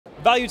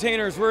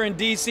Valutainers, we're in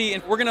DC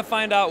and we're gonna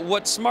find out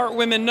what smart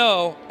women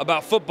know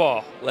about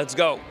football. Let's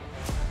go.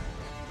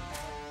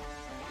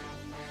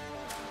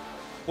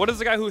 What is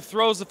the guy who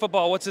throws the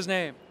football? What's his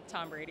name?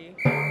 Tom Brady.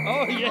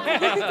 Oh yeah.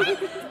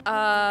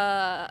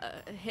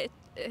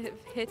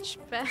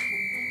 Hitchback.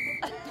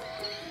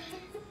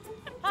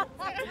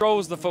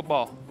 Throws the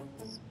football.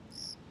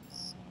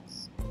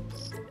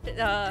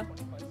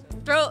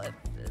 Throw.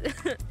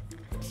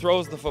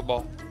 Throws the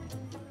football.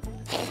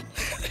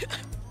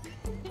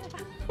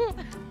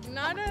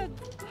 Not a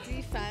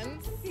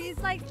defense. He's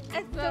like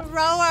a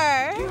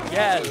thrower.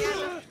 Yes.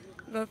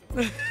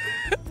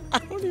 I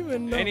don't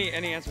even know. Any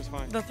answer's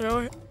fine. The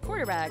thrower.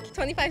 Quarterback.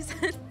 25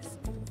 cents.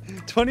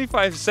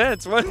 25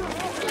 cents. What? Is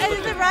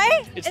it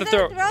right? It's Is the it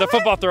throw. a thrower? The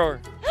football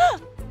thrower.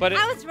 But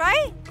I was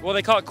right. well,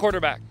 they call it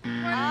quarterback.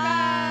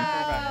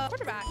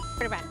 Quarterback.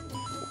 Quarterback.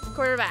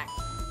 Quarterback.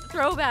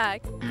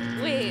 Throwback.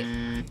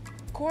 Wait.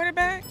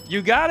 Quarterback?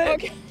 You got it.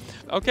 Okay.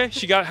 Okay,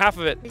 she got half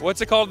of it.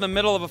 What's it called in the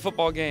middle of a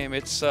football game?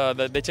 It's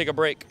they take a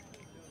break.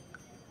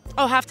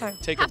 Oh, halftime.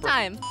 Take a break.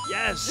 Halftime.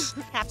 Yes.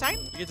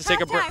 Halftime? You get to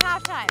take a break.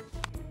 Halftime.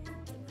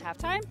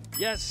 Halftime.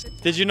 Yes.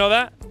 Did you know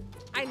that?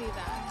 I knew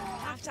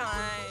that.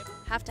 Halftime.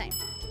 Halftime.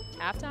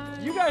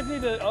 Halftime. You guys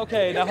need to.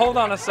 Okay, now hold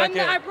on a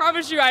second. I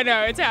promise you I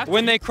know. It's halftime.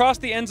 When they cross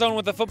the end zone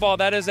with the football,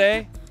 that is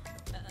a.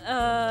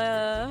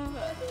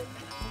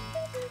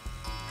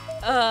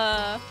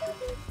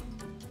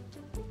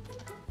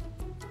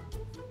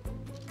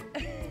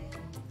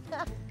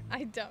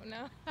 I don't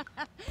know.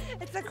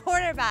 It's a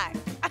quarterback.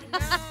 No.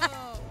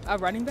 A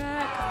running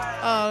back.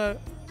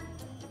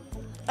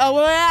 Oh,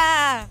 well,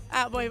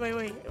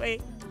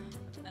 wait.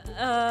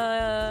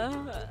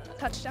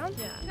 Touchdown.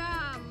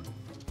 Yeah.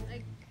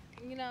 Like,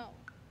 you know,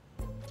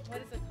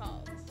 what is it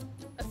called?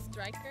 A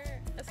striker?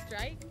 A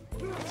strike?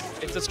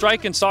 It's a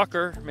strike in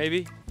soccer,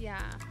 maybe. Yeah,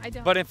 I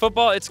don't. But in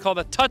football, it's called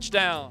a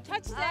touchdown.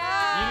 Touchdown.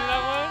 You knew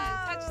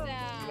that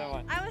Touchdown. That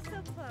one. I was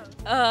so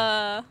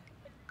close.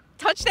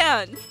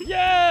 Touchdown.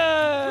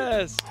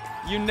 Yes!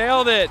 You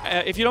nailed it.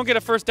 If you don't get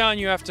a first down,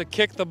 you have to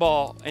kick the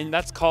ball, and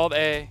that's called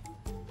a.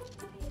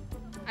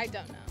 I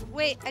don't know.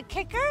 Wait, a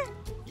kicker?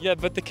 Yeah,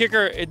 but the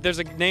kicker, there's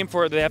a name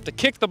for it. They have to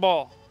kick the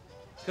ball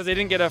because they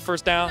didn't get a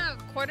first down. No,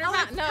 Oh,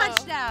 quarterback? it's No.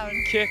 touchdown.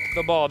 Kick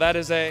the ball. That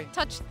is a.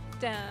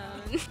 Touchdown.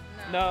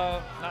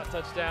 No, not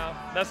touchdown.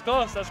 That's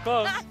close. That's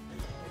close.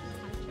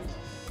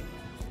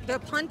 The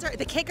punter,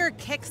 the kicker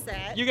kicks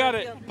it. You got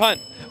it. Punt.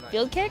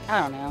 Field kick?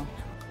 I don't know.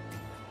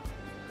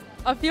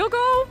 A field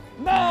goal?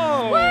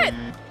 No. What?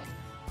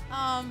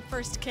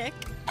 First kick.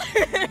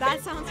 That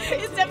sounds crazy.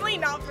 It's definitely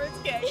not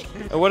first kick.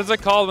 What is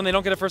it called when they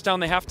don't get a first down?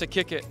 They have to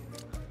kick it.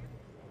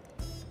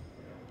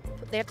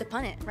 They have to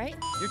punt it, right?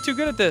 You're too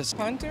good at this.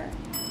 Punter?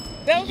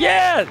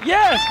 Yes,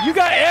 yes, you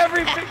got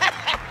everything.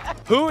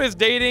 Who is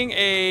dating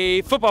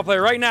a football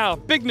player right now?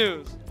 Big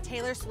news.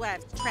 Taylor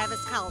Swift, Travis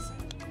Kelce.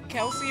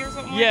 Kelsey or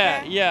something Yeah,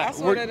 like that? yeah. I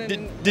saw that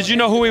in Did you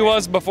know who he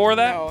was before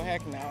that? No,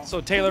 heck no. So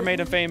Taylor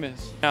made him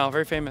famous. Now,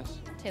 very famous.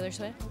 Taylor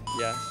Swift.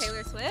 Yes.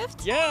 Taylor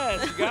Swift.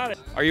 Yes, you got it.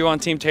 Are you on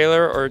Team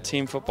Taylor or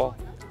Team Football?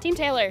 Team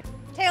Taylor.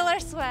 Taylor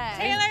Swift.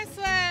 Taylor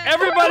Swift.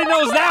 Everybody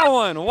knows that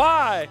one.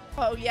 Why?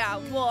 Oh, yeah.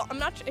 Well, I'm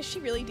not sure. Is she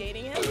really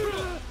dating him?